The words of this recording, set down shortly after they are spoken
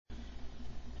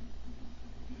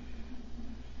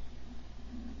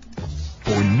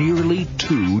nearly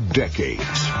 2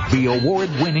 decades. The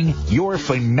award-winning Your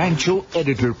Financial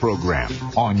Editor program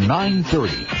on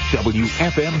 930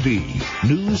 WFMD.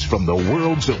 News from the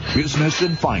worlds of business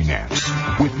and finance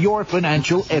with your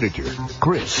financial editor,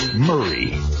 Chris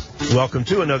Murray. Welcome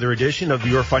to another edition of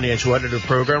Your Financial Editor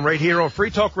program right here on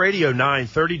Free Talk Radio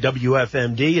 930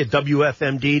 WFMD at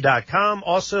WFMD.com.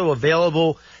 Also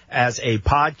available as a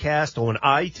podcast on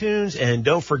iTunes. And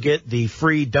don't forget the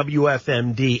free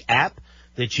WFMD app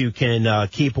that you can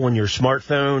keep on your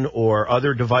smartphone or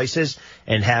other devices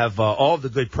and have all the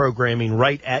good programming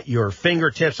right at your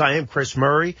fingertips. I am Chris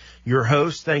Murray, your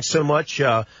host. Thanks so much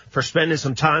for spending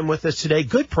some time with us today.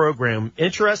 Good program,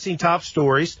 interesting top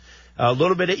stories, a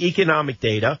little bit of economic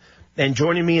data. And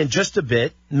joining me in just a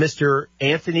bit, Mr.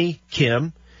 Anthony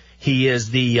Kim. He is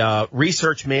the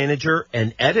research manager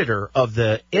and editor of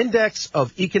the Index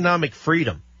of Economic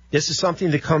Freedom. This is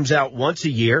something that comes out once a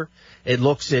year. It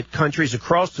looks at countries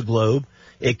across the globe.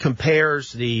 It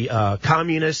compares the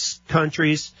communist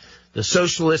countries, the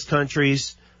socialist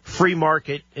countries, free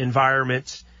market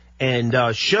environments,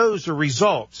 and shows the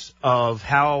results of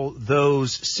how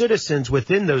those citizens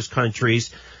within those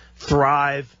countries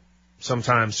thrive,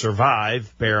 sometimes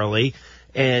survive, barely,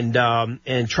 and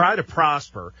try to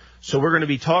prosper. So we're going to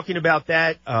be talking about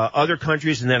that, other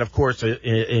countries, and then, of course,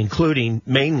 including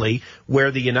mainly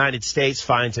where the United States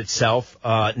finds itself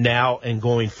now and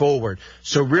going forward.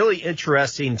 So really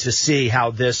interesting to see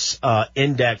how this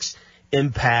index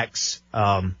impacts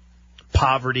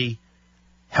poverty,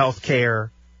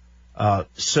 healthcare,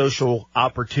 social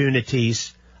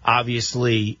opportunities,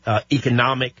 obviously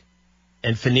economic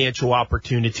and financial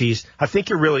opportunities. I think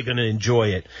you're really going to enjoy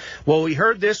it. Well, we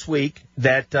heard this week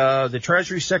that the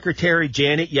Treasury Secretary,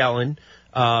 Janet Yellen,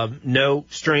 no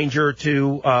stranger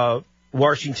to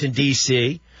Washington,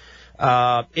 D.C.,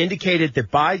 indicated that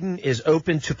Biden is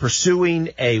open to pursuing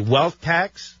a wealth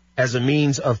tax as a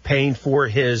means of paying for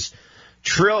his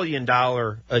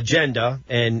trillion-dollar agenda,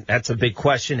 and that's a big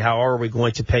question. How are we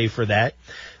going to pay for that?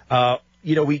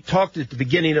 We talked at the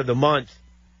beginning of the month.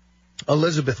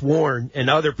 Elizabeth Warren and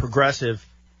other progressives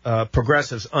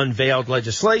unveiled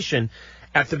legislation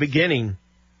at the beginning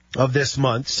of this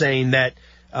month saying that,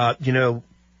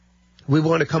 we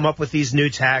want to come up with these new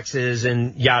taxes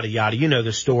and yada, yada. You know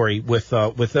the story with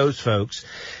those folks.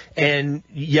 And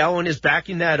Yellen is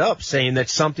backing that up, saying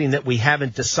that's something that we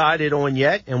haven't decided on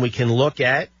yet and we can look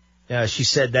at. She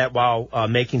said that while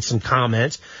making some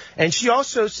comments. And she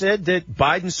also said that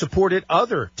Biden supported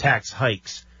other tax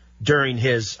hikes during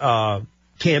his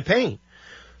campaign.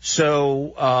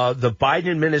 So the Biden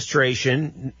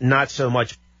administration, not so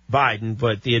much Biden,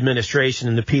 but the administration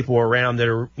and the people around that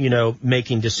are,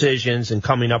 making decisions and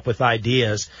coming up with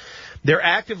ideas, they're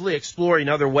actively exploring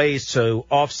other ways to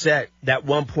offset that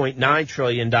 $1.9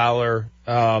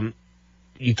 trillion.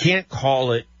 You can't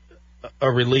call it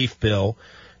a relief bill.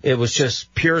 It was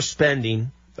just pure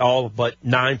spending, all but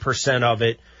 9% of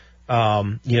it.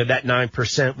 That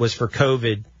 9% was for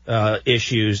COVID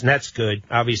issues, and that's good.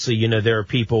 Obviously, there are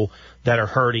people that are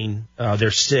hurting, they're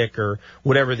sick or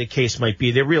whatever the case might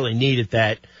be. They really needed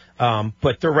that.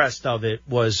 But the rest of it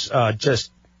was just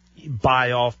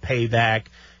buy off, payback,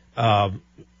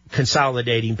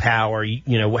 consolidating power,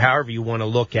 however you want to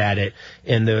look at it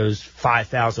in those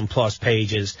 5,000 plus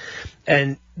pages.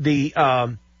 And the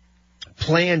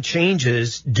plan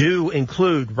changes do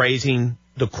include raising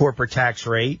the corporate tax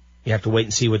rate. You have to wait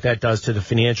and see what that does to the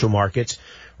financial markets.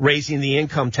 Raising the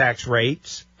income tax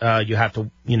rates, you have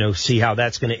to, see how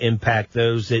that's going to impact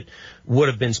those that would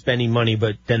have been spending money,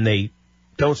 but then they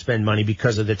don't spend money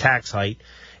because of the tax hike.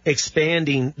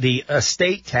 Expanding the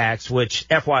estate tax, which,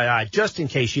 FYI, just in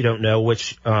case you don't know,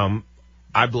 which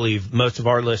I believe most of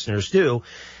our listeners do,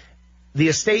 the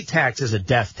estate tax is a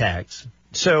death tax.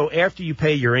 So after you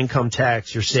pay your income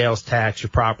tax, your sales tax, your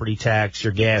property tax,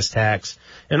 your gas tax,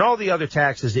 and all the other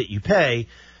taxes that you pay,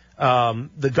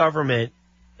 the government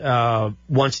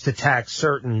wants to tax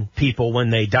certain people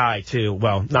when they die, too.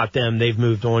 Well, not them. They've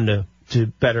moved on to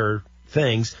better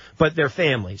things, but their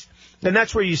families. And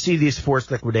that's where you see these forced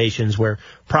liquidations where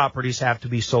properties have to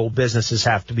be sold, businesses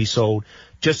have to be sold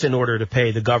just in order to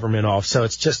pay the government off. So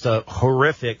it's just a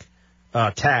horrific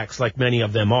tax, like many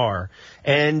of them are.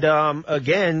 And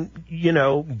again,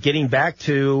 getting back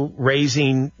to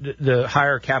raising the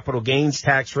higher capital gains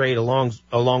tax rate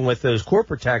along with those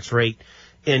corporate tax rate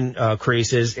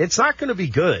increases, it's not going to be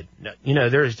good.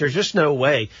 There's just no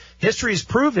way. History's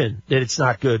proven that it's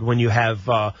not good when you have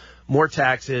more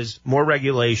taxes, more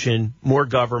regulation, more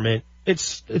government.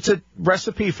 It's a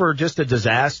recipe for just a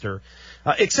disaster,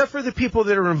 except for the people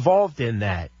that are involved in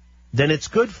that. Then it's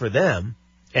good for them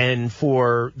and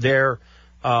for their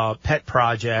pet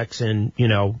projects and,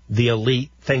 the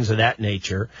elite, things of that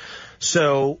nature.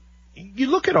 So you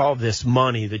look at all this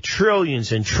money, the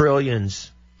trillions and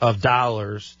trillions of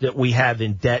dollars that we have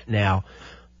in debt now.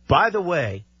 By the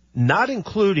way, not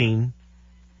including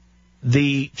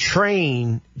the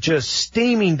train just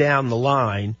steaming down the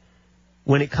line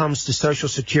when it comes to Social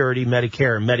Security,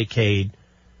 Medicare, and Medicaid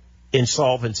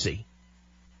insolvency.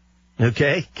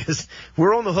 Okay? Because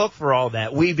we're on the hook for all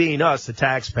that. We being us, the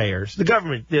taxpayers. The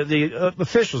government, the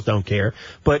officials don't care,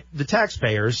 but the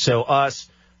taxpayers, so us,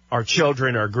 our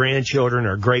children, our grandchildren,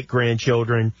 our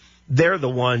great-grandchildren, they're the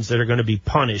ones that are going to be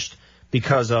punished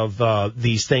because of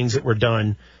these things that were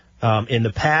done in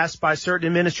the past by certain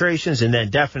administrations, and then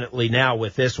definitely now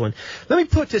with this one. Let me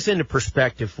put this into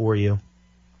perspective for you.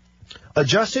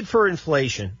 Adjusted for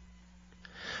inflation,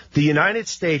 the United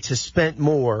States has spent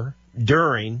more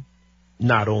during,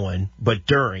 not on, but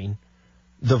during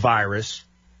the virus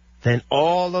than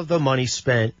all of the money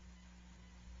spent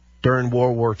during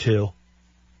World War II.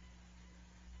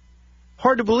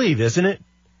 Hard to believe, isn't it?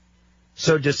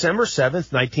 So December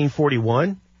 7th,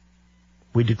 1941,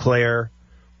 we declare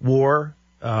war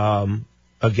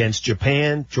against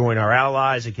Japan, join our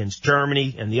allies against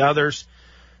Germany and the others,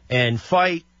 and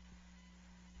fight.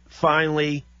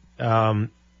 Finally, after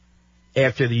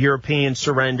the Europeans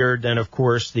surrendered, then, of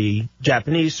course, the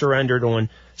Japanese surrendered on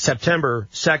September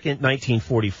 2nd,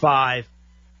 1945.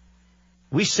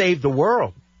 We saved the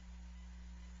world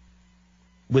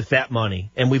with that money.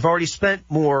 And we've already spent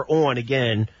more on,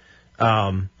 again,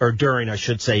 or during, I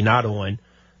should say, not on,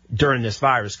 during this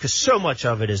virus, because so much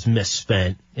of it is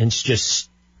misspent. And it's just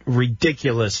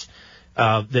ridiculous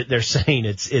that they're saying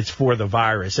it's for the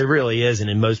virus. It really isn't,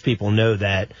 and most people know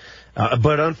that.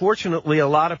 But unfortunately, a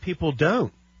lot of people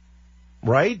don't,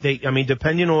 right?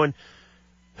 Depending on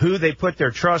who they put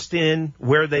their trust in,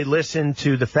 where they listen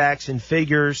to the facts and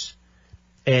figures,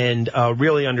 and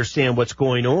really understand what's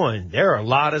going on. There are a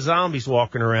lot of zombies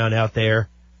walking around out there,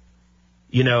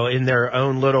 in their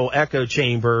own little echo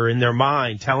chamber in their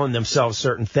mind, telling themselves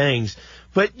certain things.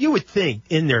 But you would think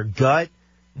in their gut,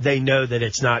 they know that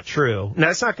it's not true. Now,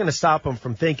 it's not going to stop them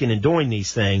from thinking and doing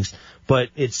these things, but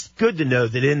it's good to know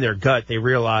that in their gut they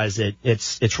realize that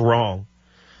it's wrong.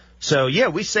 So, yeah,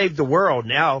 we saved the world.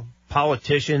 Now,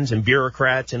 politicians and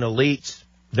bureaucrats and elites,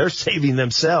 they're saving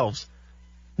themselves,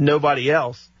 nobody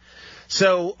else.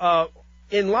 So,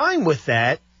 in line with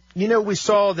that, we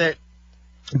saw that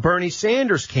Bernie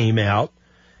Sanders came out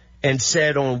and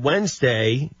said on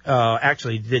Wednesday,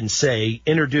 actually didn't say,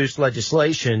 introduced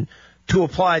legislation to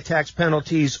apply tax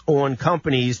penalties on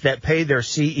companies that pay their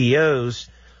CEOs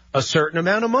a certain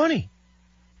amount of money.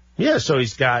 Yeah, so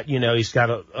he's got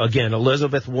again,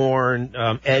 Elizabeth Warren,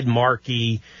 Ed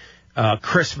Markey,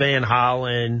 Chris Van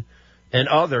Hollen, and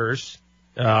others,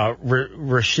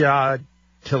 Rashad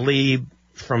Tlaib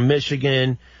from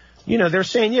Michigan. They're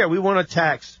saying, yeah, we want to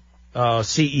tax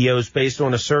CEOs based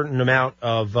on a certain amount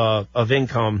of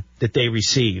income that they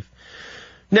receive.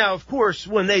 Now, of course,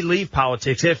 when they leave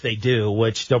politics, if they do,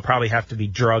 which they'll probably have to be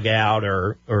drug out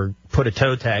or put a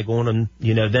toe tag on them,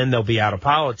 then they'll be out of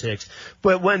politics.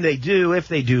 But when they do, if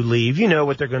they do leave,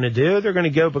 what they're going to do? They're going to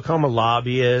go become a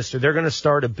lobbyist, or they're going to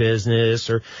start a business,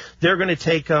 or they're going to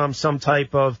take some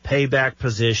type of payback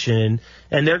position,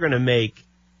 and they're going to make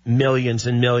millions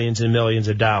and millions and millions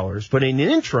of dollars. But in the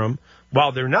interim,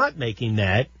 while they're not making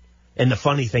that, and the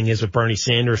funny thing is with Bernie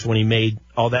Sanders, when he made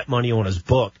all that money on his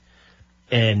book,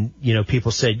 and,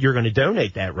 people said, you're going to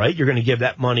donate that, right? You're going to give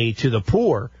that money to the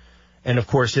poor. And, of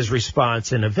course, his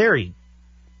response in a very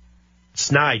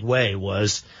snide way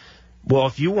was, well,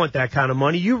 if you want that kind of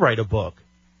money, you write a book.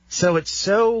 So it's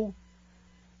so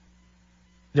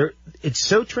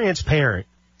transparent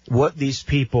what these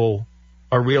people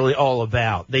are really all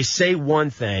about. They say one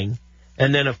thing,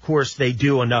 and then, of course, they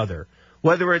do another.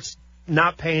 Whether it's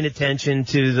not paying attention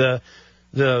to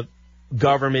the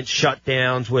government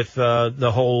shutdowns with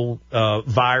the whole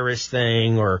virus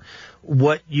thing, or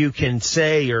what you can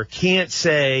say or can't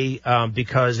say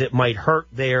because it might hurt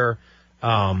their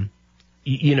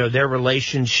their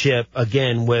relationship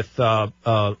again with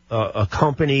a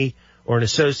company or an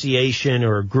association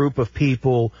or a group of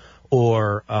people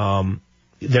or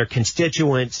their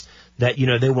constituents, that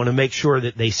they want to make sure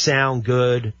that they sound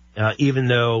good, even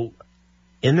though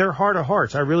in their heart of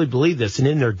hearts, I really believe this, and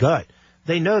in their gut,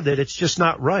 they know that it's just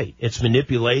not right. It's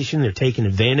manipulation. They're taking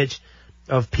advantage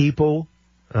of people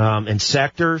and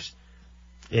sectors.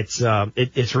 It's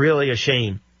really a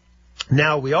shame.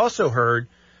 Now, we also heard,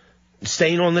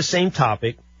 staying on the same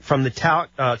topic, from the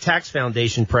Tax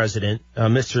Foundation president,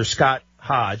 Mr. Scott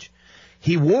Hodge.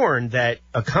 he warned that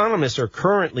economists are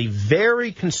currently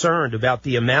very concerned about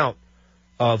the amount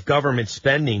of government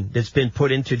spending that's been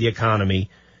put into the economy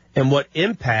and what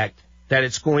impact that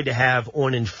it's going to have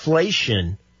on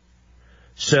inflation.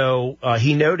 So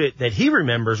he noted that he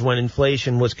remembers when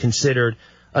inflation was considered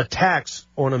a tax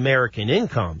on American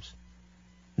incomes.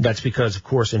 That's because, of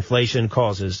course, inflation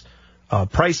causes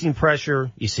pricing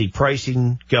pressure. You see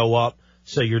pricing go up,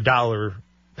 so your dollar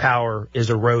power is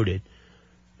eroded.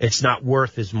 It's not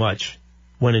worth as much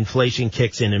when inflation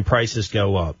kicks in and prices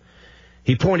go up.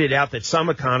 He pointed out that some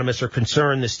economists are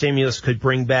concerned the stimulus could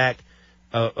bring back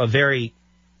a very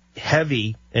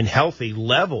heavy and healthy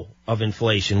level of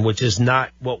inflation, which is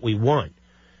not what we want.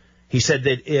 He said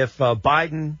that if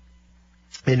Biden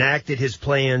enacted his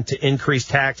plan to increase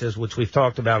taxes, which we've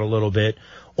talked about a little bit,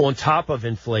 on top of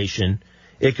inflation,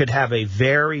 it could have a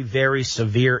very, very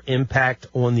severe impact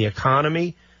on the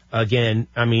economy. Again,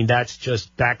 I mean, that's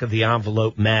just back of the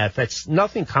envelope math. That's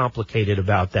nothing complicated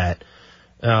about that.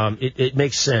 It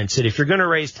makes sense that if you're going to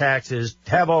raise taxes,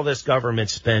 have all this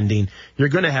government spending, you're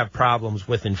going to have problems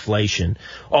with inflation.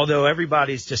 Although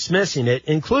everybody's dismissing it,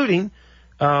 including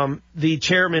the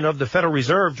chairman of the Federal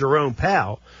Reserve, Jerome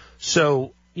Powell.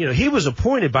 So, you know, he was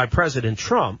appointed by President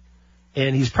Trump,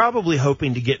 and he's probably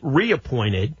hoping to get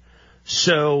reappointed.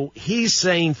 So he's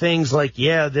saying things like,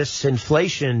 yeah, this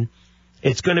inflation,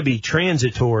 it's going to be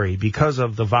transitory because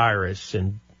of the virus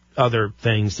and other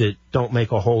things that don't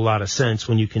make a whole lot of sense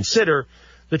when you consider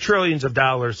the trillions of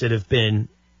dollars that have been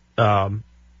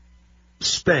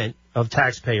spent of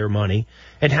taxpayer money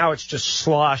and how it's just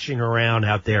sloshing around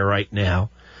out there right now.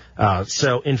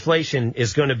 So inflation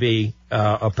is going to be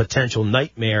a potential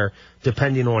nightmare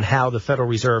depending on how the Federal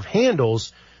Reserve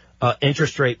handles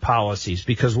interest rate policies,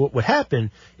 because what would happen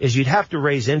is you'd have to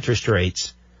raise interest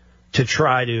rates to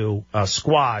try to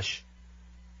squash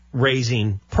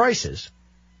raising prices.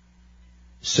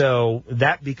 So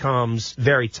that becomes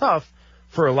very tough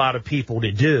for a lot of people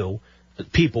to do,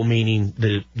 people meaning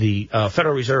the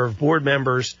Federal Reserve board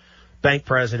members, bank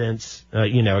presidents,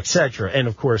 et cetera, and,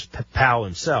 of course, Powell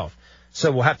himself.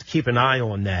 So we'll have to keep an eye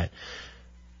on that.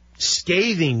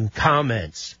 Scathing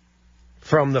comments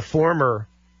from the former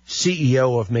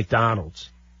CEO of McDonald's,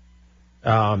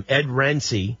 Ed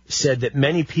Rensi, said that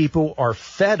many people are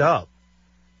fed up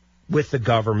with the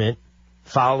government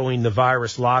following the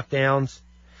virus lockdowns,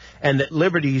 and that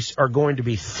liberties are going to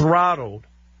be throttled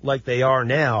like they are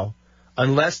now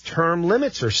unless term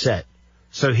limits are set.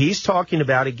 So he's talking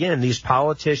about, again, these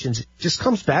politicians, just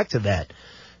comes back to that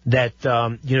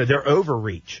their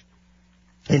overreach.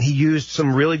 And he used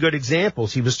some really good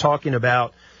examples. He was talking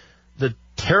about the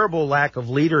terrible lack of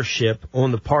leadership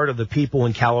on the part of the people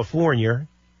in California,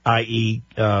 i.e.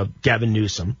 Gavin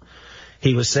Newsom.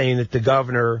 He was saying that the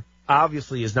governor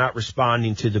obviously is not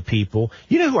responding to the people.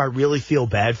 You know who I really feel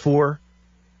bad for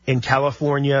in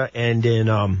California and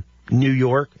in New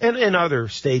York and in other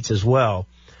states as well?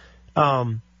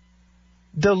 The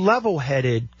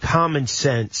level-headed, common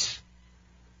sense,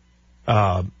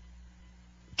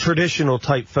 traditional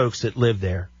type folks that live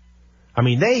there. I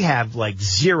mean, they have like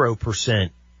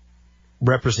 0%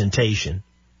 representation.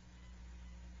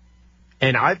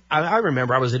 And I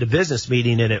remember I was at a business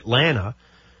meeting in Atlanta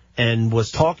and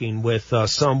was talking with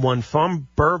someone from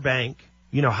Burbank,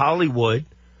 Hollywood,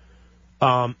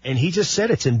 and he just said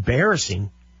it's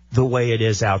embarrassing the way it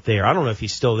is out there. I don't know if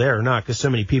he's still there or not because so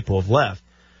many people have left.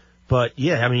 But,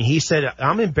 yeah, I mean, he said,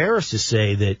 I'm embarrassed to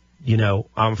say that,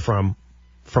 I'm from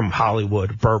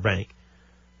Hollywood, Burbank.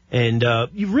 And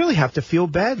you really have to feel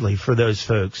badly for those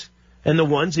folks. And the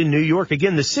ones in New York,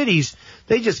 again, the cities,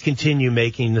 they just continue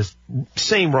making the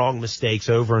same wrong mistakes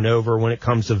over and over when it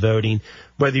comes to voting,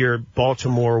 whether you're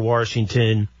Baltimore,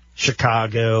 Washington,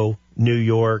 Chicago, New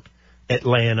York,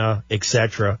 Atlanta,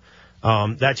 etc.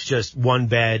 That's just one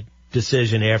bad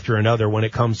decision after another when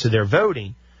it comes to their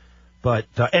voting. But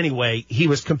anyway, he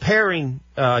was comparing,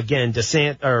 again,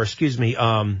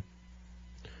 Gavin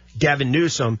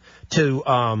Newsom to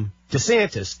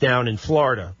DeSantis down in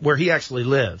Florida, where he actually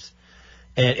lives.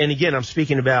 And again, I'm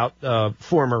speaking about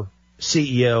former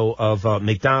CEO of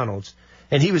McDonald's.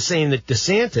 And he was saying that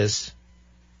DeSantis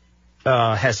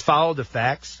has followed the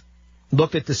facts,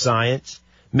 looked at the science,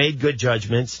 made good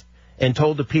judgments, and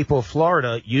told the people of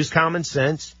Florida, use common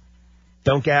sense,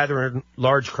 don't gather in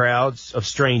large crowds of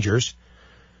strangers,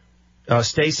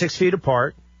 stay 6 feet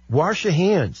apart, wash your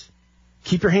hands,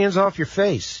 keep your hands off your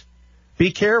face,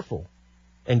 be careful,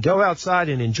 and go outside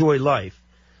and enjoy life.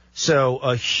 So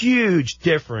a huge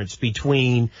difference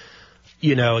between,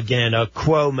 again, a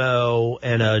Cuomo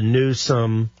and a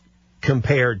Newsom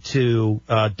compared to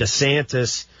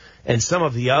DeSantis and some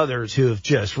of the others who have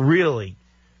just really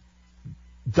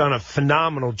done a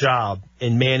phenomenal job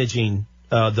in managing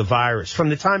the virus. From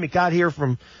the time it got here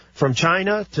from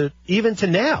China to even to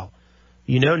now,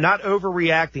 not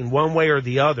overreacting one way or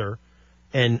the other.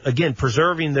 And, again,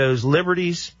 preserving those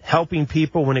liberties, helping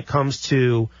people when it comes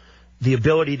to the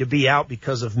ability to be out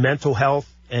because of mental health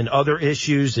and other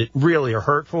issues that really are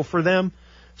hurtful for them.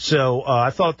 So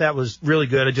I thought that was really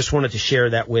good. I just wanted to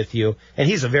share that with you. And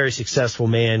he's a very successful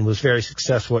man, was very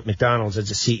successful at McDonald's as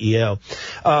a CEO.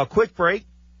 Quick break.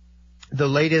 The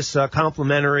latest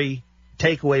complimentary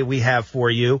takeaway we have for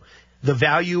you, the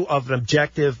value of an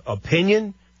objective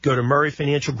opinion. Go to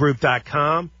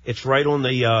MurrayFinancialGroup.com. It's right on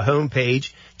the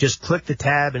homepage. Just click the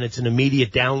tab, and it's an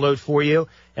immediate download for you,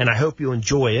 and I hope you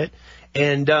enjoy it.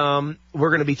 And we're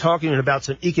going to be talking about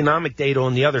some economic data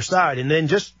on the other side. And then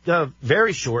just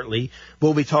very shortly,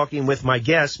 we'll be talking with my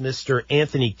guest, Mr.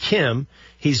 Anthony Kim.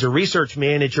 He's a research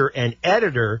manager and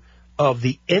editor of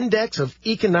the Index of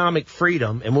Economic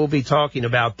Freedom, and we'll be talking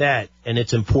about that and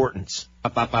its importance. Hi.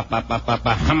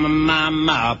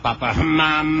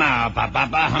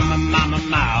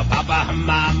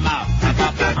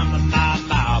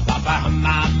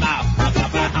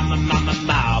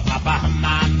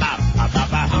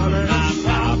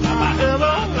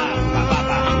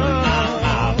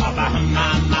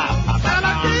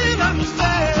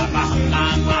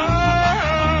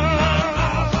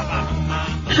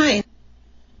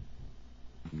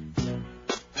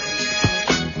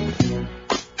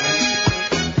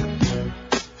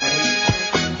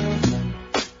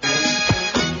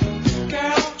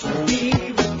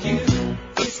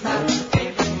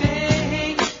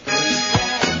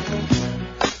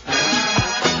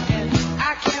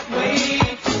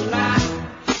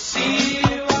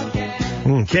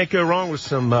 Can't go wrong with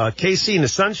some KC and the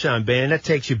Sunshine Band. That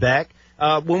takes you back.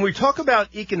 When we talk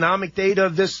about economic data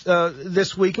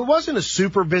this week, it wasn't a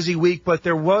super busy week, but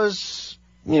there was,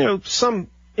 some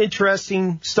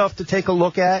interesting stuff to take a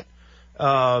look at.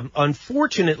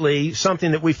 Unfortunately,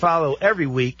 something that we follow every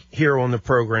week here on the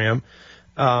program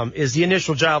is the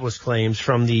initial jobless claims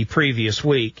from the previous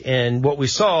week. And what we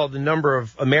saw, the number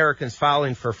of Americans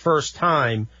filing for first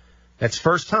time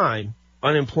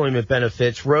unemployment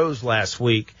benefits rose last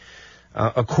week.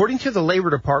 According to the Labor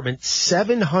Department,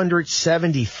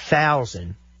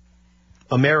 770,000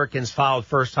 Americans filed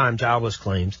first-time jobless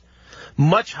claims,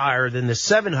 much higher than the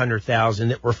 700,000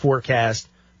 that were forecast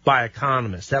by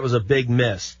economists. That was a big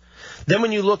miss. Then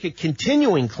when you look at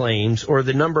continuing claims, or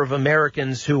the number of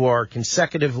Americans who are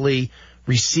consecutively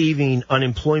receiving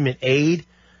unemployment aid,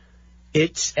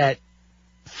 it's at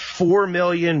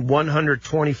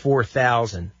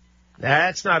 4,124,000.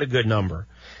 That's not a good number.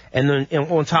 And then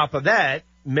on top of that,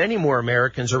 many more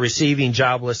Americans are receiving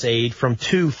jobless aid from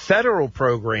two federal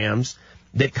programs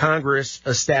that Congress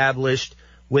established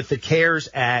with the CARES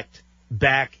Act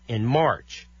back in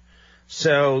March.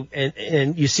 So,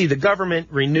 and you see the government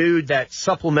renewed that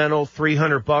supplemental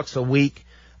 $300 a week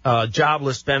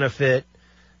jobless benefit.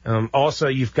 Also,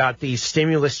 you've got these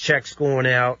stimulus checks going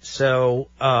out. So,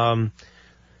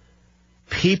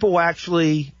 people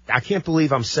actually, I can't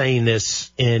believe I'm saying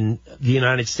this in the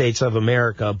United States of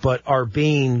America, but are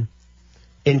being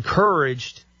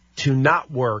encouraged to not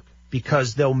work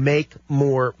because they'll make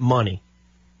more money.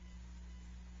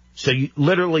 So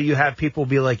you have people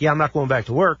be like, yeah, I'm not going back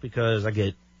to work because I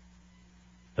get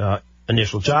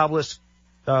initial jobless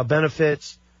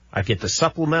benefits, I get the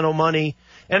supplemental money,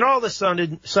 and all of a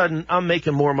sudden I'm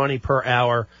making more money per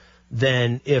hour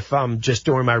than if I'm just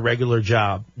doing my regular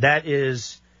job. That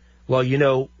is,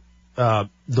 the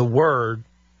word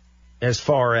as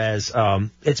far as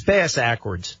it's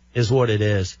bass-ackwards is what it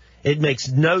is. It makes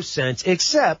no sense,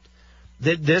 except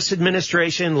that this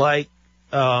administration, like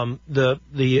the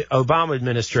Obama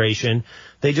administration,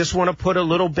 they just want to put a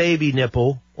little baby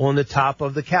nipple on the top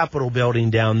of the Capitol building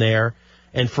down there.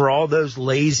 And for all those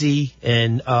lazy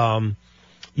and,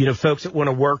 folks that want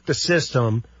to work the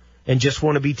system and just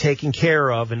want to be taken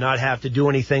care of and not have to do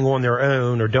anything on their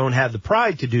own or don't have the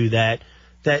pride to do that,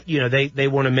 they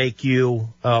want to make you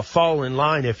fall in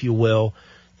line, if you will.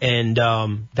 And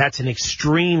that's an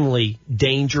extremely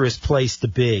dangerous place to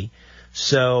be.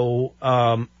 So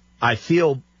I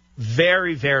feel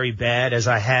very, very bad, as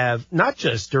I have, not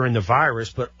just during the virus,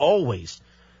 but always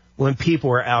when people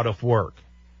are out of work.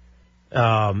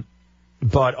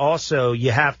 But also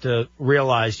you have to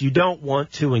realize you don't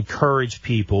want to encourage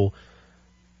people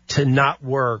to not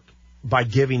work by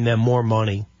giving them more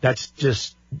money.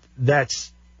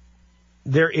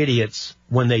 They're idiots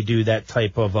when they do that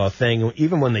type of thing,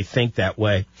 even when they think that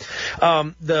way.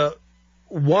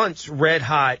 once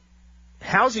red-hot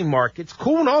housing market's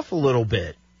cooling off a little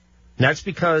bit. And that's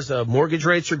because mortgage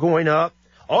rates are going up.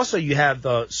 Also, you have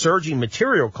the surging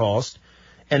material cost,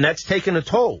 and that's taken a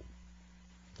toll.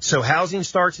 So housing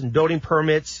starts and building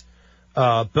permits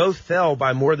both fell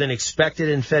by more than expected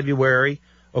in February,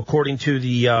 according to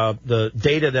the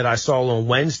data that I saw on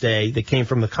Wednesday that came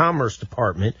from the Commerce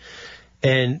Department.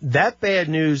 And that bad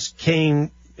news came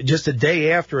just a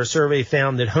day after a survey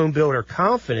found that home builder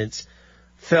confidence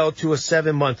fell to a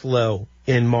 7-month low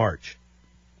in March.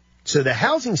 So the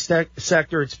housing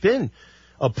sector, it's been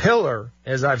a pillar,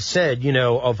 as I've said,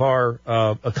 of our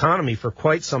economy for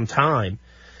quite some time.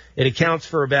 It accounts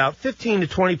for about 15 to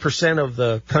 20% of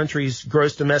the country's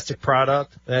gross domestic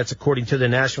product. That's according to the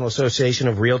National Association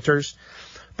of Realtors.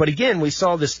 But again, we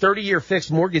saw this 30-year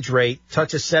fixed mortgage rate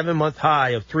touch a 7-month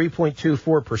high of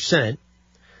 3.24%.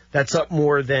 That's up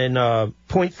more than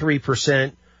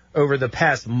 0.3% over the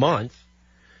past month.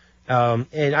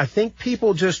 And I think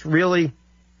people just really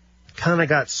kind of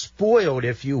got spoiled,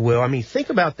 if you will. I mean, think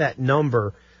about that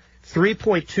number,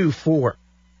 3.24.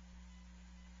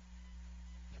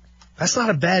 That's not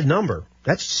a bad number.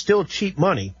 That's still cheap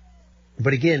money.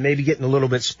 But again, maybe getting a little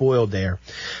bit spoiled there.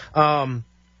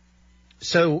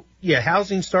 So, yeah,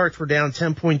 housing starts were down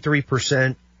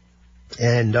 10.3%,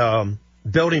 and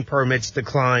building permits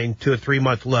declined to a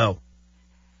 3-month low.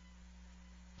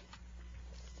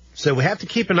 So we have to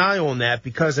keep an eye on that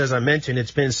because, as I mentioned,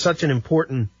 it's been such an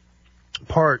important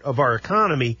part of our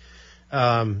economy.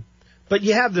 But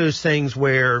you have those things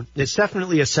where it's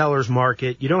definitely a seller's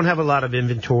market. You don't have a lot of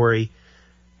inventory.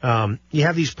 You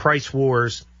have these price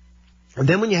wars. And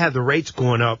then when you have the rates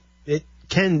going up, it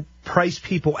can price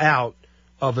people out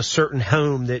of a certain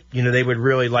home that, they would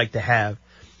really like to have.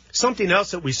 Something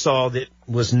else that we saw that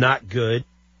was not good.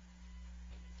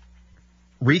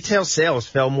 Retail sales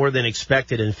fell more than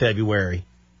expected in February.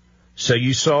 So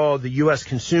you saw the U.S.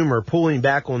 consumer pulling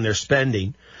back on their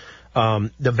spending.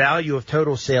 The value of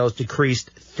total sales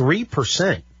decreased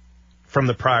 3% from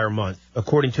the prior month,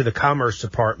 according to the Commerce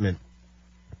Department.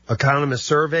 Economists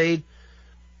surveyed,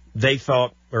 they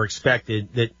thought or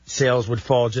expected that sales would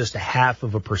fall just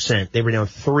 0.5%. They were down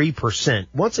 3%.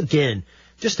 Once again,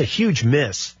 just a huge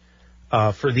miss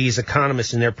for these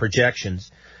economists and their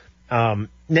projections.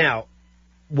 Now,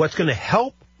 what's going to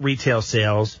help retail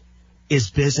sales is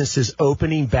businesses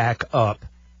opening back up,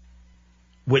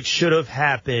 which should have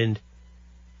happened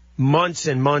months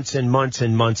and months and months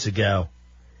and months ago.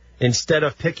 Instead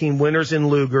of picking winners and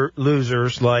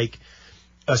losers like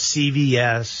a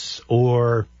CVS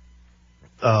or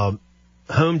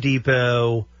Home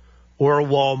Depot or a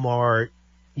Walmart,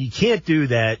 you can't do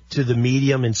that to the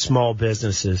medium and small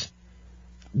businesses.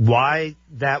 Why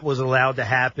that was allowed to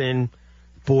happen,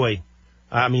 boy,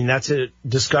 I mean, that's a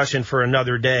discussion for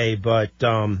another day, but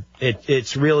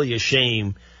it's really a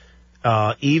shame.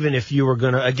 Even if you were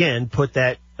going to, again, put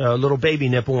that little baby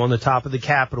nipple on the top of the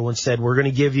Capitol and said, we're going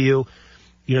to give you,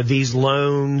 these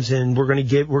loans, and we're going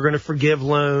to forgive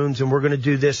loans, and we're going to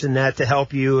do this and that to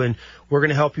help you, and we're going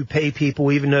to help you pay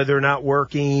people even though they're not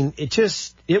working.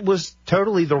 It was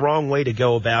totally the wrong way to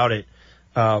go about it,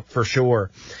 for sure.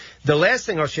 The last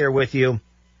thing I'll share with you,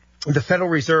 the Federal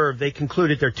Reserve, they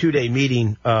concluded their 2-day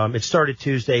meeting. It started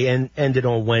Tuesday and ended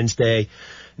on Wednesday.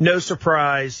 No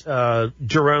surprise,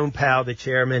 Jerome Powell, the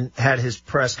chairman, had his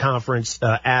press conference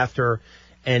after,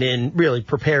 and in really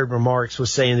prepared remarks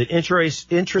was saying that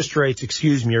interest rates,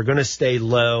 are going to stay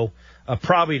low,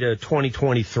 probably to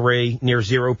 2023, near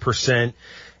 0%,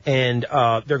 and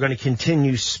they're going to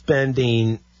continue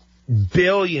spending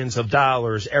billions of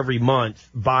dollars every month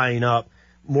buying up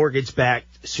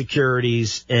mortgage-backed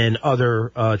securities and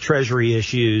other treasury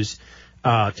issues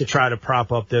to try to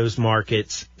prop up those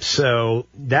markets. So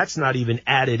that's not even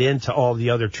added into all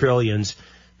the other trillions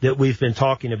that we've been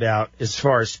talking about as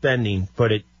far as spending,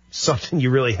 but it's something you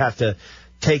really have to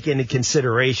take into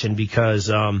consideration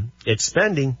because it's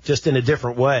spending just in a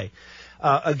different way.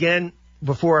 Again,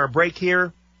 before our break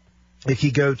here, if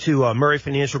you go to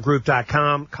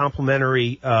MurrayFinancialGroup.com,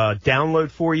 complimentary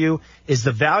download for you is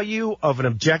The Value of an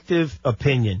Objective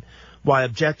Opinion, why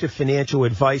objective financial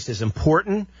advice is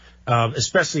important,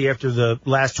 especially after the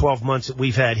last 12 months that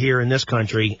we've had here in this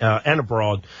country and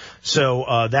abroad.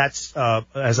 So that's,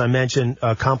 as I mentioned,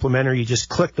 complimentary. You just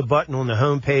click the button on the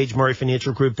homepage,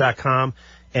 MurrayFinancialGroup.com,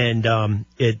 and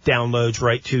it downloads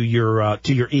right to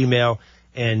your email.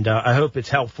 And I hope it's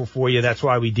helpful for you. That's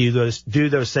why we do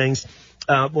those things.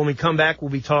 When we come back, we'll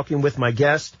be talking with my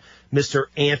guest, Mr.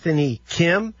 Anthony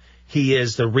Kim. He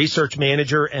is the research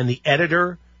manager and the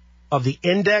editor of the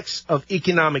Index of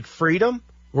Economic Freedom.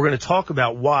 We're going to talk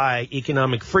about why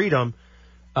economic freedom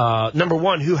number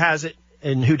one, who has it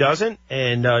and who doesn't,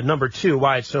 and number two,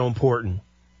 why it's so important.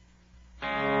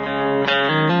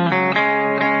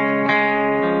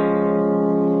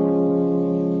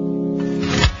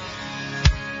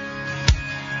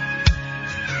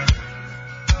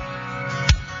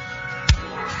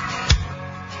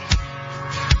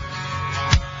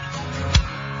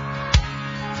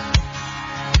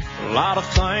 A lot of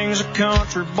things a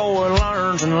country boy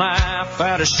learns in life,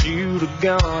 how to shoot a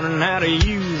gun and how to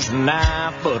use a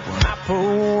knife. But when I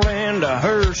pulled into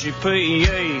Hershey,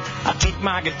 PA, I took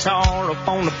my guitar up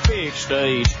on the big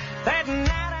stage. That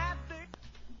night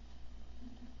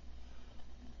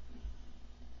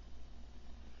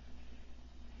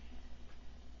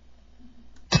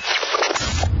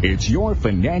It's Your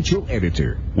Financial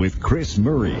Editor with Chris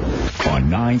Murray on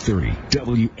 930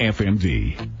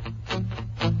 WFMD.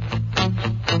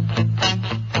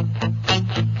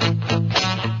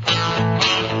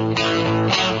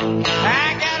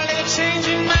 I got a little change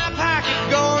in my pocket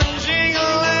going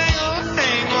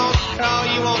jingle-lang-a-lang. Won't call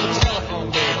you on the telephone,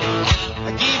 baby.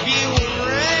 I give you a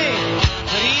ring,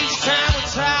 but each time we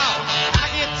talk, I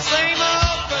get the same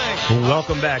old thing.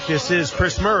 Welcome back. This is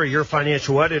Chris Murray, your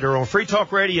financial editor on Free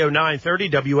Talk Radio 930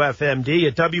 WFMD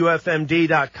at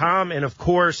WFMD.com, and of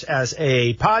course as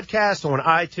a podcast on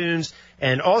iTunes.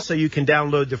 And also you can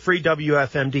download the free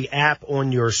WFMD app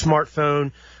on your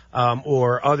smartphone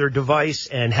or other device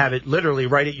and have it literally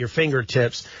right at your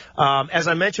fingertips. As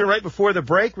I mentioned right before the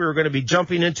break, we were going to be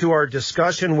jumping into our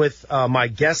discussion with my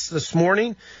guest this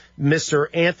morning, Mr.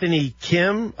 Anthony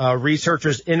Kim,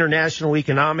 researches international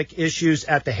economic issues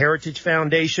at the Heritage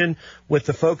Foundation with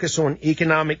the focus on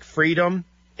economic freedom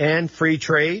and free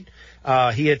trade.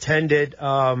 He attended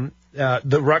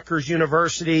the Rutgers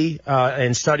University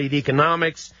and studied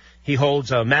economics. He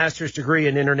holds a master's degree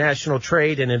in international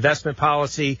trade and investment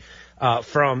policy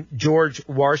from George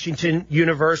Washington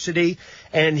University.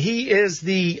 And he is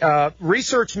the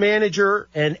research manager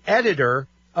and editor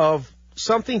of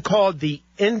something called the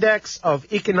Index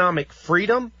of Economic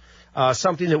Freedom,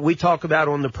 something that we talk about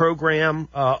on the program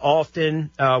often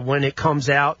when it comes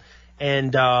out.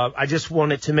 And I just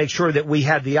wanted to make sure that we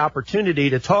had the opportunity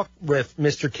to talk with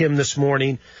Mr. Kim this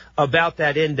morning about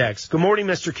that index. Good morning,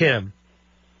 Mr. Kim.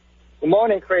 Good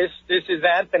morning, Chris. This is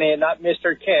Anthony, not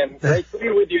Mr. Kim. Great to be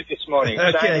with you this morning.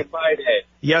 Okay. Friday.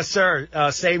 Yes, sir.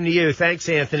 Same to you. Thanks,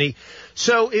 Anthony.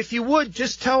 So if you would,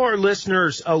 just tell our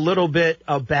listeners a little bit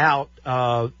about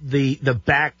the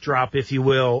backdrop, if you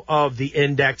will, of the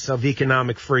Index of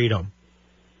Economic Freedom.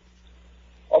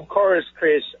 Of course,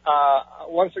 Chris.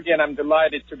 Once again, I'm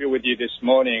delighted to be with you this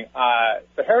morning.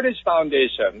 The Heritage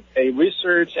Foundation, a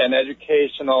research and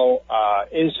educational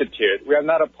institute, we are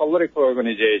not a political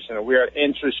organization. We are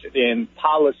interested in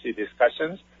policy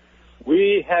discussions.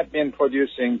 We have been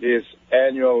producing this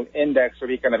annual Index of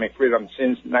Economic Freedom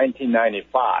since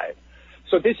 1995.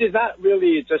 So this is not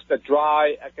really just a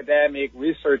dry academic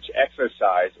research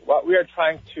exercise. What we are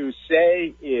trying to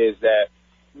say is that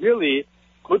really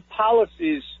good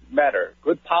policies matter.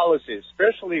 Good policies,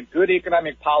 especially good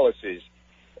economic policies,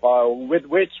 with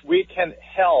which we can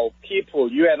help people,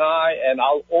 you and I and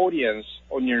our audience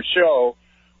on your show,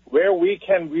 where we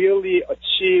can really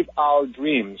achieve our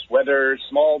dreams, whether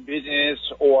small business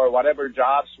or whatever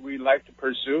jobs we like to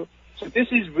pursue. So this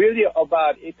is really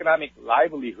about economic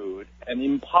livelihood and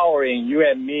empowering you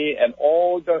and me and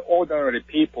all the ordinary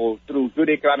people through good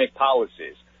economic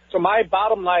policies. So my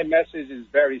bottom line message is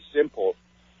very simple.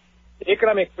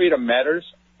 Economic freedom matters.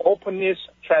 Openness,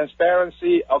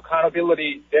 transparency,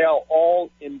 accountability, they are all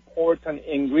important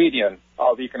ingredients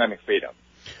of economic freedom.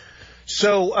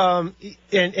 So,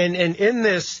 and in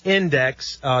this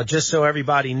index, just so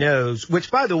everybody knows,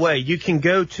 which, by the way, you can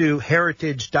go to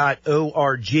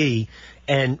heritage.org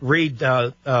and read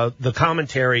the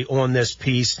commentary on this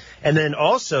piece, and then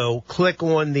also click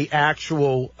on the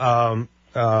actual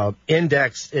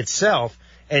index itself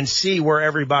and see where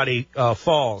everybody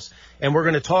falls. And we're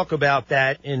going to talk about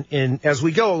that in as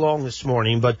we go along this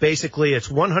morning. But basically,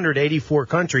 it's 184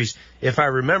 countries, if I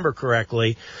remember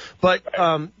correctly. But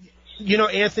you know,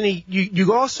 Anthony,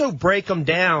 you also break them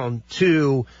down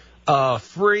to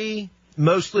free,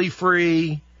 mostly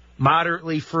free,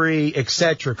 moderately free,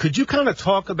 etc. Could you kind of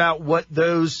talk about what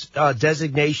those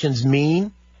designations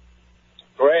mean?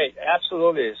 Great,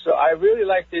 absolutely. So I really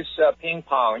like this ping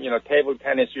pong, table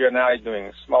tennis you and I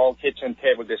doing, small kitchen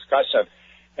table discussion.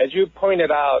 As you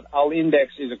pointed out, our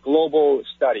index is a global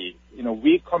study.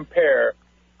 We compare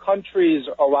countries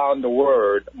around the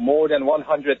world, more than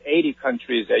 180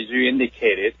 countries, as you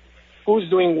indicated, who's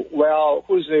doing well,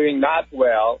 who's doing not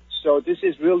well. So this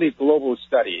is really a global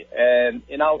study. And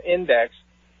in our index,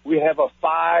 we have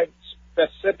 5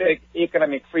 specific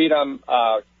economic freedom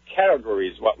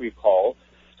categories, what we call.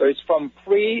 So it's from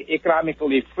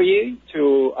economically free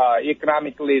to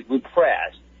economically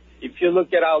repressed. If you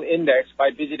look at our index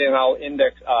by visiting our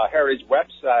index heritage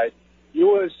website, you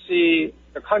will see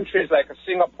the countries like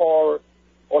Singapore,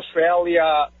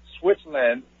 Australia,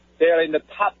 Switzerland, they are in the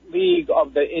top league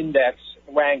of the index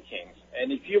rankings.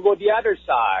 And if you go the other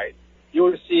side, you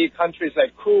will see countries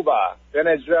like Cuba,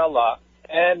 Venezuela,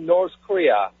 and North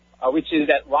Korea, which is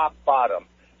at rock bottom.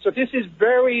 So this is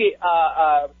very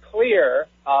clear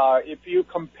if you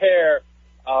compare,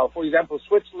 for example,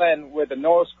 Switzerland with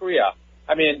North Korea.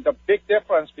 I mean, the big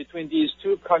difference between these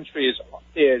two countries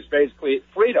is basically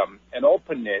freedom and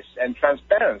openness and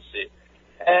transparency.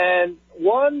 And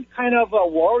one kind of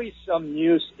worrisome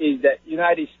news is that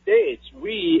United States,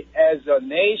 we as a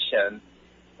nation,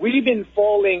 we've been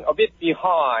falling a bit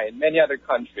behind many other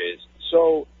countries.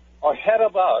 So ahead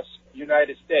of us,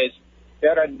 United States,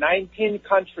 there are 19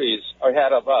 countries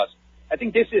ahead of us. I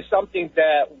think this is something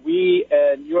that we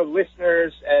and your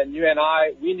listeners and you and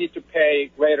I, we need to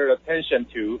pay greater attention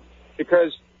to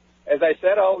because, as I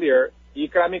said earlier,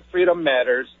 economic freedom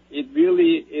matters. It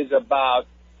really is about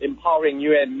empowering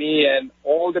you and me and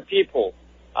all the people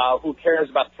who cares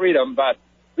about freedom, but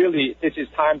really this is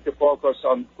time to focus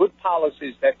on good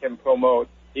policies that can promote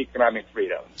economic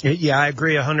freedom. Yeah, I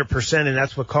agree 100%, and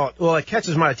that's what it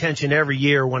catches my attention every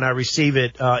year when I receive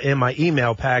it in my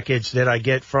email package that I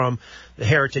get from the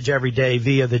Heritage Every Day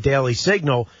via the Daily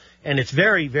Signal, and it's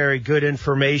very, very good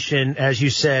information. As you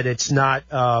said, it's not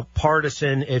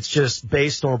partisan. It's just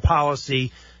based on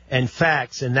policy and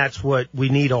facts, and that's what we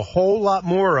need a whole lot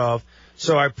more of.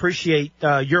 So I appreciate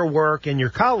your work and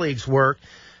your colleagues' work.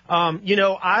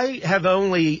 I have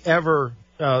only ever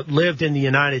lived in the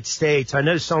United States. I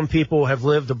know some people have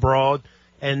lived abroad,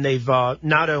 and they've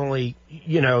not only,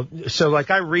 so like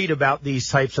I read about these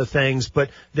types of things, but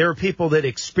there are people that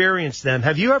experience them.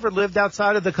 Have you ever lived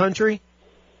outside of the country?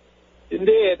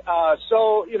 Indeed.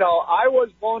 I was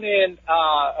born in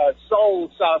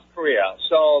Seoul, South Korea.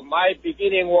 So my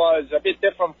beginning was a bit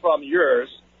different from yours.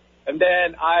 And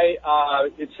then I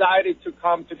decided to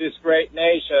come to this great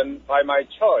nation by my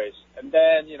choice. And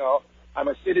then, I'm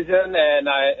a citizen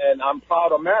and I'm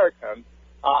proud American.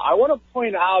 I want to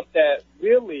point out that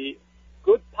really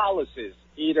good policies,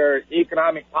 either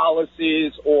economic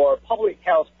policies or public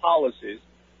health policies,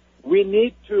 we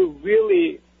need to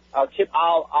really keep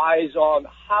our eyes on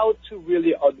how to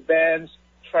really advance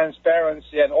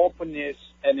transparency and openness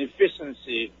and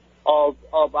efficiency of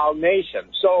our nation.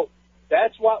 So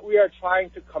that's what we are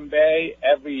trying to convey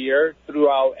every year through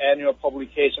our annual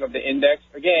publication of the index.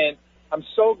 Again, I'm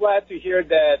so glad to hear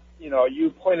that, you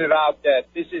pointed out that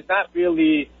this is not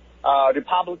really a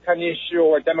Republican issue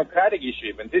or Democratic issue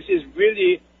even. This is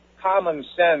really common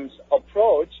sense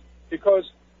approach because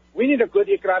we need a good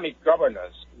economic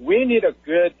governance. We need a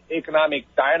good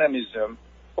economic dynamism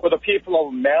for the people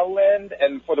of Maryland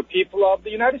and for the people of the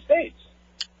United States.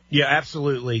 Yeah,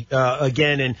 absolutely.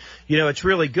 Again, and, it's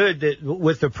really good that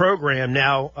with the program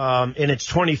now in its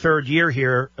 23rd year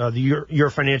here, Your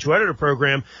Financial Editor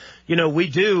program, we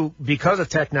do, because of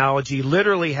technology,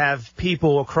 literally have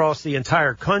people across the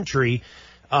entire country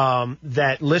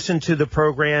that listen to the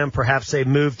program. Perhaps they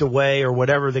moved away or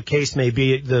whatever the case may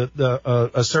be.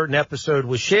 A certain episode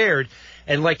was shared.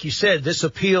 And like you said, this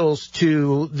appeals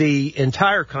to the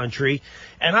entire country.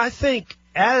 And I think,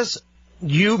 as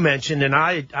you mentioned, and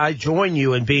I join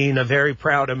you in being a very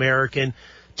proud American,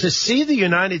 to see the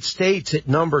United States at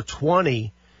number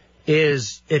 20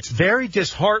 it's very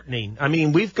disheartening. I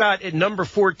mean, we've got at number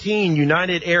 14,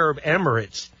 United Arab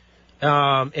Emirates,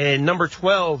 and number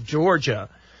 12, Georgia,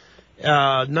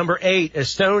 number 8,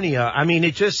 Estonia. I mean,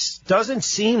 it just doesn't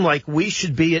seem like we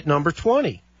should be at number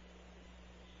 20.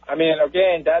 I mean,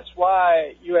 again, that's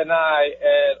why you and I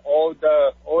and all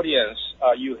the audience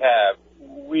you have,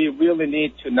 we really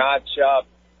need to notch up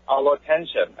our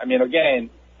attention. I mean, again,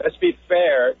 let's be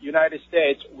fair. United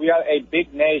States, we are a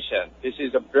big nation. This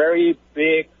is a very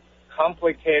big,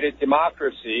 complicated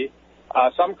democracy.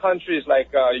 Some countries like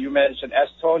you mentioned,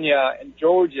 Estonia and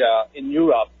Georgia in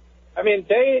Europe, I mean,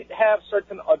 they have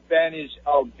certain advantage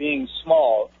of being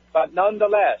small, but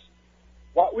nonetheless,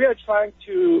 what we are trying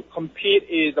to compete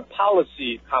is a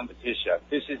policy competition.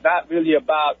 This is not really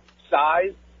about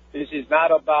size. This is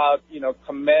not about,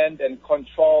 command and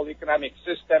control economic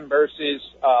system versus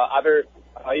other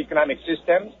economic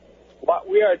systems. What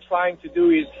we are trying to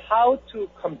do is how to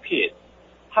compete,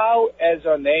 how as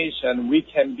a nation we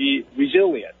can be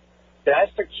resilient.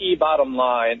 That's the key bottom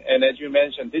line. And as you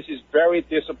mentioned, this is very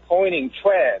disappointing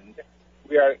trend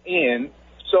we are in.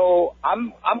 So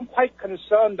I'm quite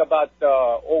concerned about the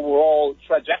overall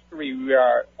trajectory we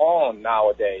are on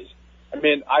nowadays. I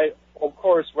mean, I, of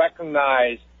course,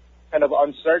 recognize kind of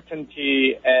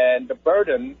uncertainty and the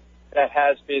burden that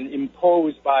has been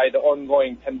imposed by the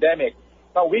ongoing pandemic.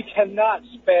 But we cannot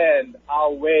spend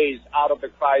our ways out of the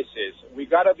crisis. We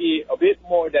got to be a bit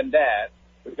more than that.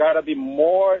 We got to be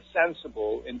more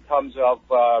sensible in terms of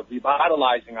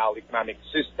revitalizing our economic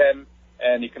system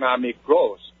and economic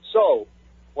growth. So,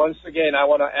 once again, I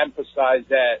want to emphasize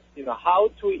that, how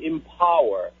to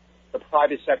empower the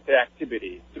private sector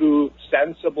activity through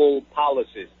sensible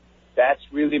policies. That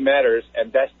really matters,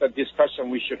 and that's the discussion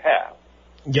we should have.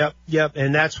 Yep.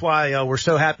 And that's why we're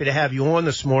so happy to have you on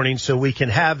this morning so we can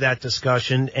have that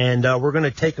discussion. And we're going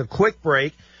to take a quick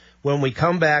break. When we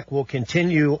come back, we'll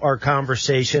continue our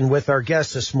conversation with our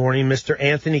guest this morning, Mr.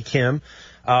 Anthony Kim,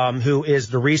 who is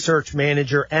the research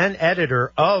manager and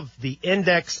editor of the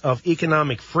Index of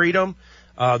Economic Freedom.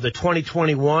 The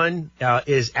 2021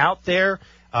 is out there.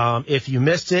 If you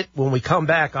missed it, when we come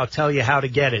back, I'll tell you how to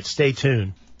get it. Stay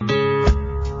tuned.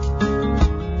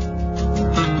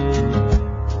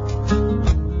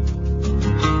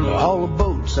 All the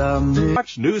boats I made.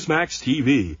 Watch Newsmax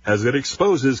TV as it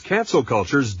exposes cancel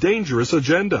culture's dangerous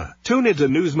agenda. Tune into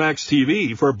Newsmax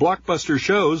TV for blockbuster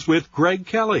shows with Greg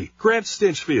Kelly, Grant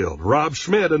Stinchfield, Rob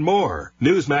Schmidt, and more.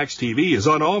 Newsmax TV is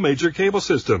on all major cable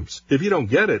systems. If you don't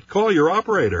get it, call your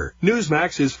operator.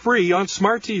 Newsmax is free on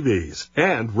smart TVs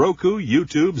and Roku,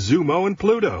 YouTube, Zumo, and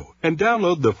Pluto. And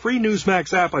download the free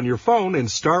Newsmax app on your phone and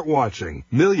start watching.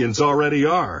 Millions already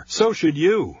are. So should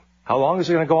you. How long is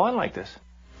it going to go on like this?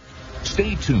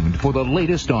 Stay tuned for the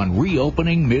latest on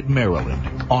reopening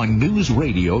Mid-Maryland on News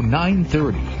Radio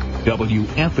 930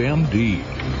 WFMD.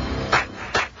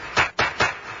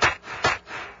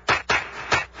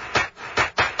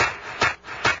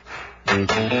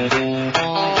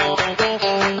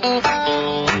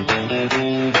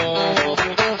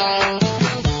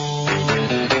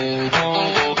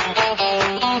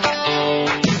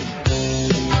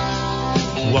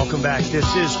 Welcome back.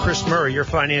 This is Chris Murray, your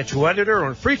financial editor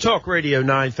on Free Talk Radio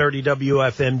 930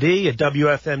 WFMD at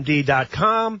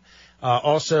WFMD.com.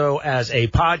 Also as a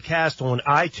podcast on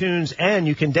iTunes, and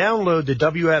you can download the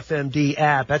WFMD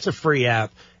app. That's a free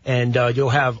app, and you'll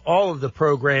have all of the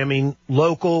programming,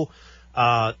 local,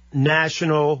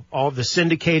 national, all the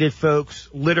syndicated folks,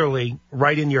 literally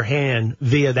right in your hand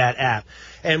via that app.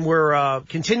 And we're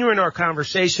continuing our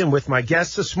conversation with my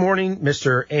guest this morning,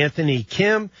 Mr. Anthony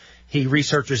Kim. He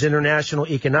researches international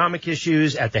economic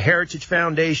issues at the Heritage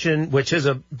Foundation, which is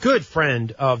a good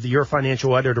friend of the Your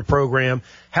Financial Editor program,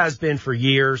 has been for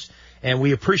years. And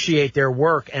we appreciate their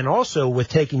work, and also with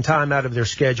taking time out of their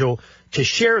schedule to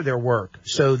share their work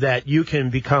so that you can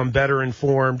become better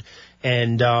informed.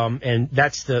 And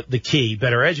that's the key,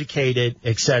 better educated,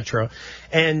 et cetera.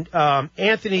 And,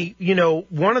 Anthony,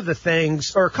 one of the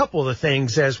things, or a couple of the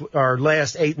things as our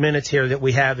last 8 minutes here that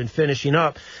we have in finishing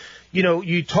up,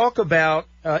 you talk about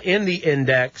in the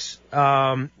index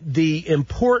the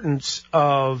importance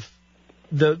of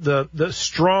the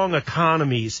strong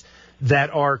economies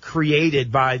that are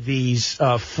created by these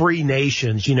free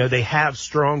nations. They have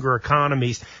stronger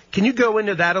economies. Can you go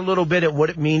into that a little bit and what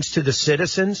it means to the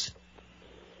citizens?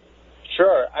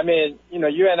 Sure. I mean,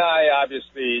 you and I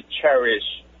obviously cherish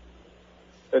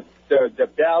the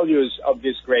values of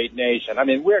this great nation. I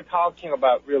mean, we're talking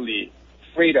about really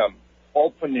freedom,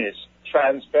 openness,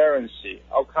 transparency,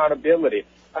 accountability,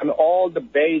 and all the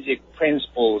basic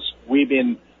principles we've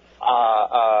been,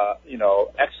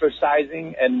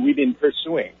 exercising and we've been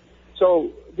pursuing.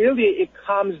 So really it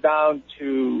comes down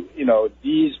to,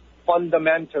 these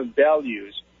fundamental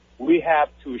values we have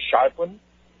to sharpen,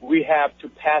 we have to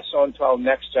pass on to our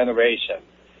next generation.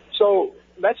 So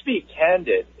let's be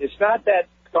candid. It's not that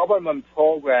government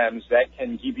programs that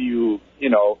can give you,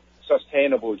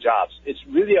 sustainable jobs. It's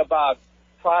really about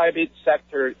private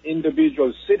sector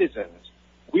individual citizens.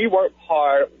 We work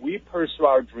hard, we pursue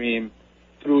our dream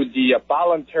through the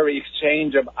voluntary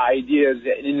exchange of ideas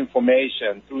and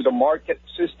information through the market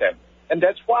system. And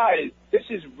that's why this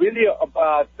is really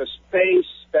about the space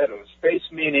battle. Space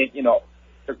meaning,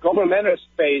 the governmental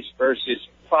space versus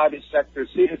private sector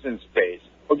citizen space.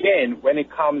 Again, when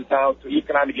it comes down to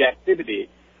economic activity,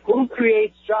 who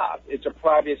creates jobs? It's a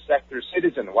private sector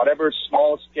citizen, whatever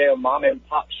small-scale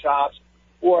mom-and-pop shops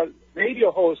or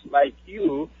radio hosts like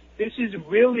you. This is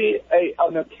really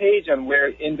an occasion where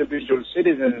individual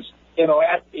citizens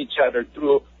interact each other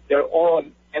through their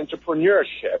own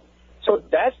entrepreneurship. So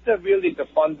that's really the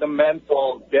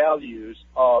fundamental values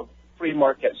of free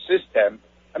market system.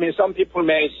 I mean, some people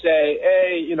may say,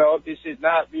 hey, this is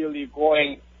not really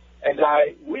going And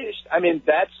I wished,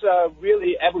 that's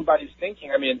really everybody's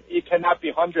thinking. It cannot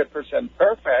be 100%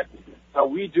 perfect.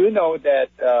 We do know that,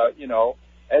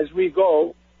 as we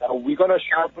go, we're going to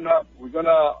sharpen up. We're going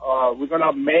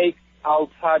to make our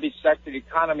private sector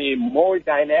economy more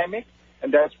dynamic.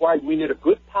 And that's why we need a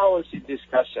good policy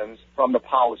discussions from the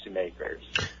policymakers.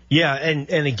 Yeah,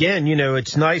 and again,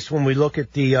 it's nice when we look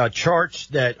at the charts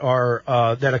that are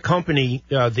that accompany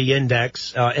the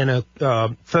index.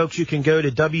 Folks, you can go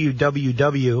to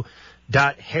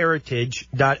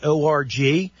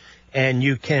www.heritage.org, and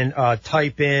you can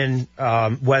type in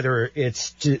whether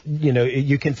it's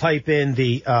you can type in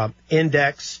the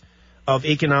index of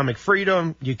economic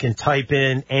freedom. You can type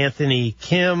in Anthony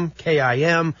Kim,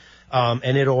 Kim.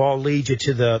 And it'll all lead you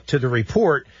to the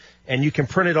report, and you can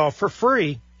print it off for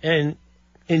free and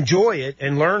enjoy it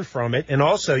and learn from it. And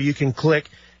also you can click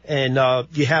and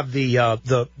you have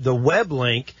the web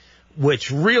link,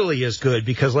 which really is good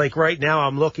because like right now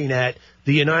I'm looking at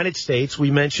the United States.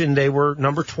 We mentioned they were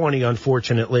number 20,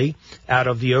 unfortunately, out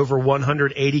of the over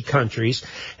 180 countries.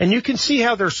 And you can see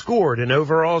how they're scored, an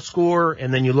overall score,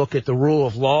 and then you look at the rule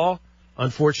of law.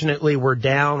 Unfortunately, we're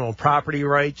down on property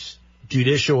rights,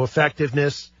 judicial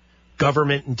effectiveness,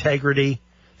 government integrity.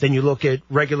 Then you look at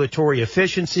regulatory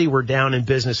efficiency. We're down in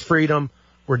business freedom.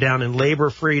 We're down in labor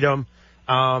freedom.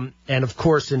 And, of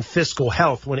course, in fiscal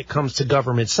health when it comes to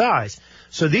government size.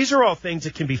 So these are all things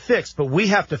that can be fixed, but we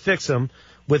have to fix them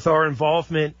with our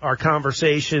involvement, our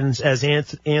conversations, as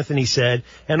Anthony said,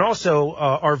 and also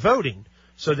our voting,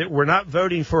 so that we're not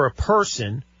voting for a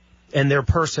person and their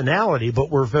personality, but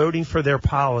we're voting for their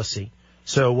policy.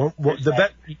 So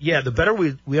the better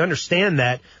we understand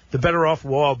that, the better off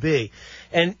we'll all be.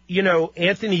 And,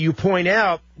 Anthony, you point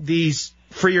out these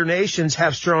freer nations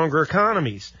have stronger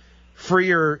economies.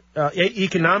 Freer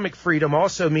economic freedom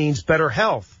also means better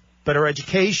health, better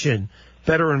education,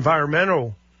 better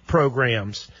environmental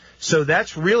programs. So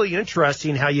that's really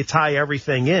interesting how you tie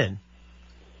everything in.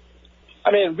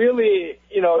 Really,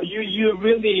 you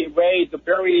really raised a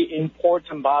very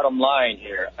important bottom line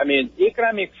here.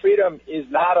 Economic freedom is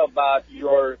not about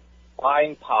your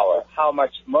buying power, how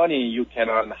much money you can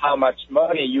earn, how much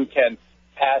money you can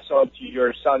pass on to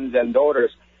your sons and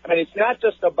daughters. It's not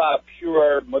just about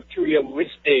pure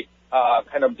materialistic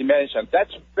kind of dimension.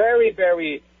 That's very,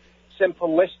 very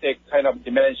simplistic kind of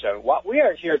dimension. What we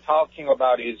are here talking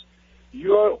about is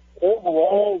your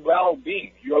overall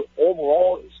well-being, your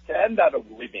overall standard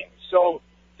of living. So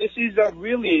this is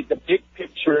really the big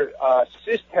picture,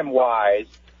 system-wise,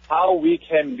 how we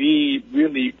can be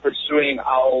really pursuing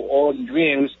our own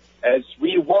dreams as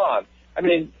we want.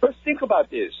 First think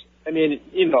about this.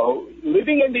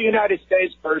 Living in the United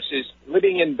States versus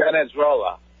living in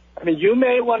Venezuela. You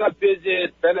may want to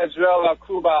visit Venezuela,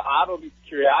 Cuba out of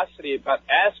curiosity, but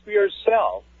ask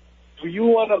yourself, do you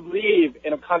want to live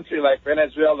in a country like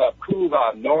Venezuela,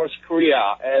 Cuba, North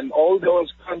Korea, and all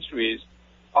those countries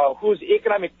whose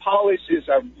economic policies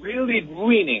are really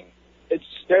ruining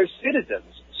their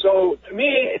citizens? So to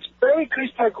me, it's very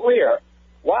crystal clear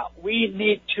what we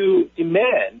need to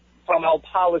demand from our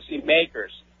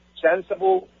policymakers.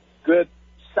 Sensible, good,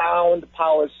 sound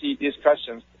policy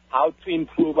discussions, how to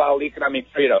improve our economic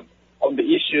freedom on the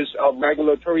issues of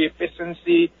regulatory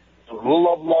efficiency, the rule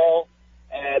of law,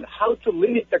 and how to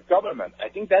limit the government. I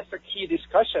think that's the key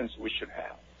discussions we should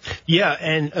have. Yeah,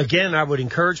 and again, I would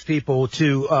encourage people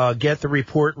to get the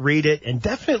report, read it, and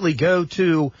definitely go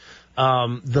to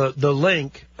the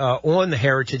link on the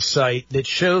Heritage site that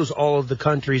shows all of the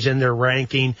countries in their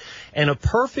ranking. And a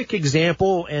perfect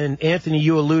example, and Anthony,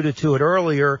 you alluded to it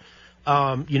earlier,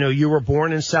 you were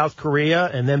born in South Korea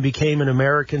and then became an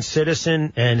American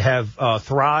citizen and have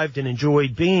thrived and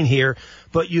enjoyed being here.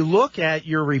 But you look at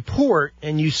your report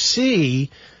and you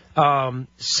see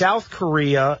South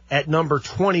Korea at number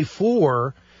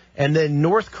 24 and then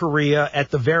North Korea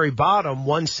at the very bottom,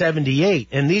 178.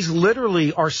 And these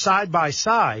literally are side by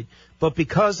side. But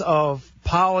because of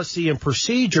policy and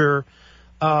procedure,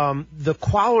 the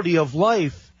quality of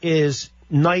life is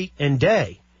night and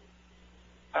day.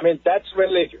 That's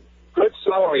really good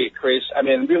summary, Chris.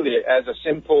 Really, as a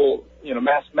simple,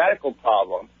 mathematical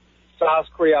problem, South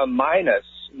Korea minus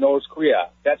North Korea,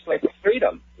 that's like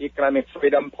freedom, economic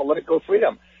freedom, political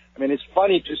freedom. It's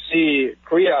funny to see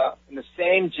Korea in the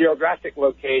same geographic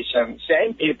location,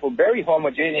 same people, very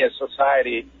homogeneous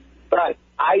society, but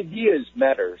ideas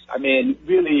matters.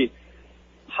 Really,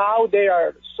 how they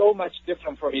are so much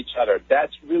different from each other.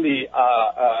 That's really,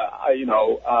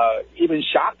 even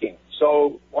shocking.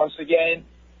 So once again,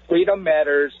 freedom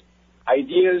matters.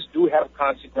 Ideas do have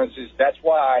consequences. That's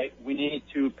why we need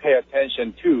to pay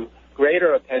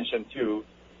greater attention to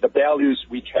the values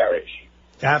we cherish.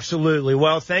 Absolutely.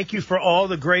 Well, thank you for all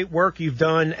the great work you've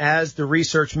done as the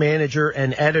research manager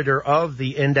and editor of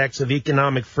the Index of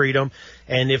Economic Freedom.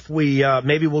 And if we,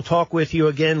 maybe we'll talk with you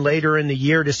again later in the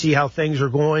year to see how things are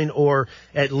going, or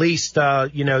at least,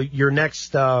 your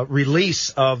next,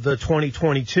 release of the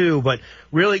 2022. But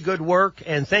really good work.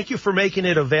 And thank you for making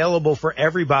it available for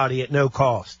everybody at no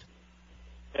cost.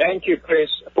 Thank you,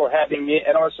 Chris, for having me.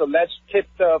 And also, let's keep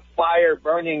the fire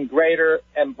burning greater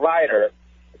and brighter.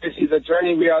 This is a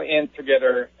journey we are in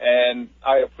together, and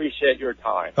I appreciate your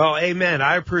time. Oh, amen.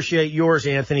 I appreciate yours,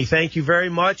 Anthony. Thank you very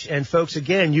much. And, folks,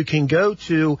 again, you can go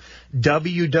to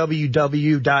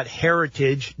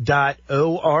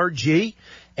www.heritage.org,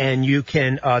 and you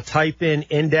can type in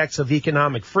Index of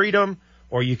Economic Freedom,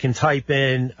 or you can type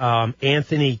in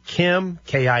Anthony Kim,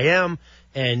 K-I-M,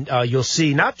 and you'll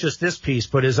see not just this piece,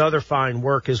 but his other fine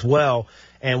work as well.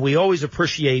 And we always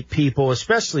appreciate people,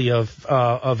 especially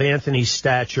of Anthony's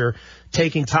stature,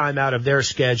 taking time out of their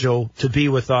schedule to be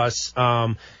with us.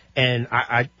 And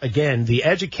again, the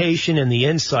education and the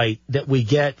insight that we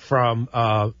get from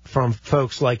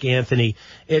folks like Anthony,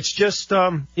 it's just,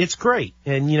 it's great.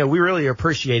 And, we really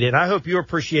appreciate it. I hope you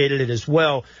appreciated it as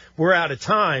well. We're out of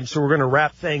time, so we're going to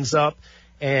wrap things up.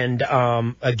 And,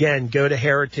 again, go to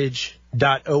heritage.org.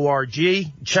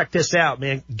 Check this out,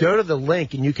 man. Go to the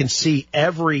link and you can see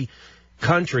every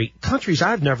countries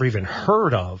I've never even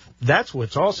heard of. That's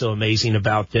what's also amazing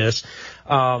about this.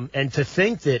 And to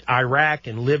think that Iraq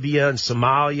and Libya and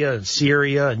Somalia and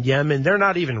Syria and Yemen, they're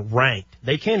not even ranked.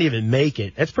 They can't even make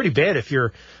it. That's pretty bad if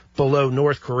you're below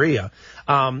North Korea.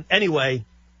 Anyway,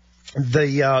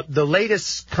 the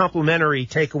latest complimentary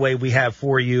takeaway we have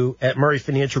for you at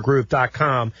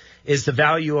MurrayFinancialGroup.com is the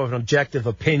value of an objective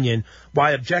opinion,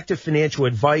 why objective financial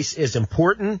advice is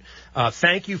important.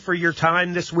 Thank you for your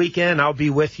time this weekend. I'll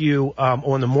be with you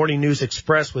on the Morning News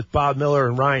Express with Bob Miller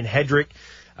and Ryan Hedrick.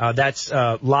 That's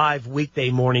live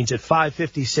weekday mornings at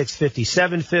 5:50, 6:50,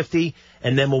 7:50,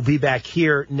 and then we'll be back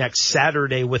here next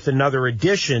Saturday with another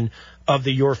edition of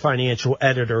the Your Financial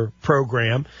Editor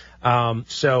program.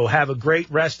 So have a great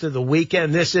rest of the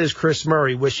weekend. This is Chris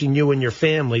Murray wishing you and your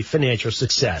family financial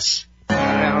success.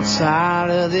 Outside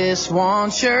of this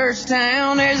one church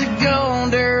town, there's a golden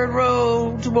dirt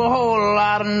road to a whole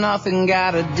lot of nothing.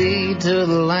 Got a deed to the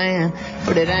land,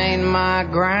 but it ain't my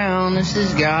ground. This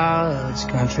is God's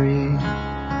country.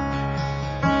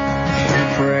 We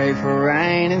pray for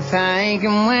rain and thank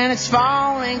Him when it's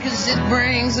falling, 'cause it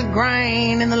brings the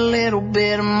grain and the little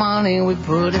bit of money. We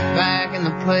put it back in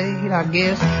the plate. I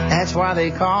guess that's why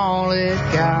they call it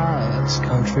God's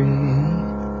country.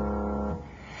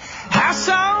 I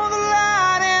saw the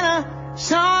light in a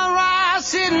sunrise,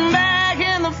 sitting back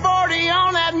in the 40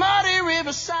 on that muddy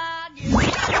riverside.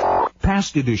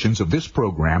 Past editions of this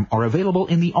program are available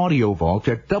in the audio vault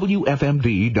at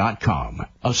WFMD.com,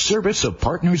 a service of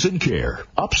Partners in Care,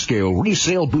 upscale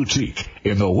resale boutique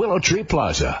in the Willow Tree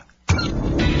Plaza.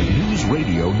 News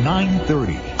Radio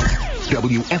 930,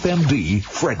 WFMD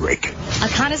Frederick. A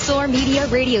connoisseur media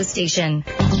radio station.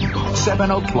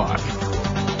 7 o'clock.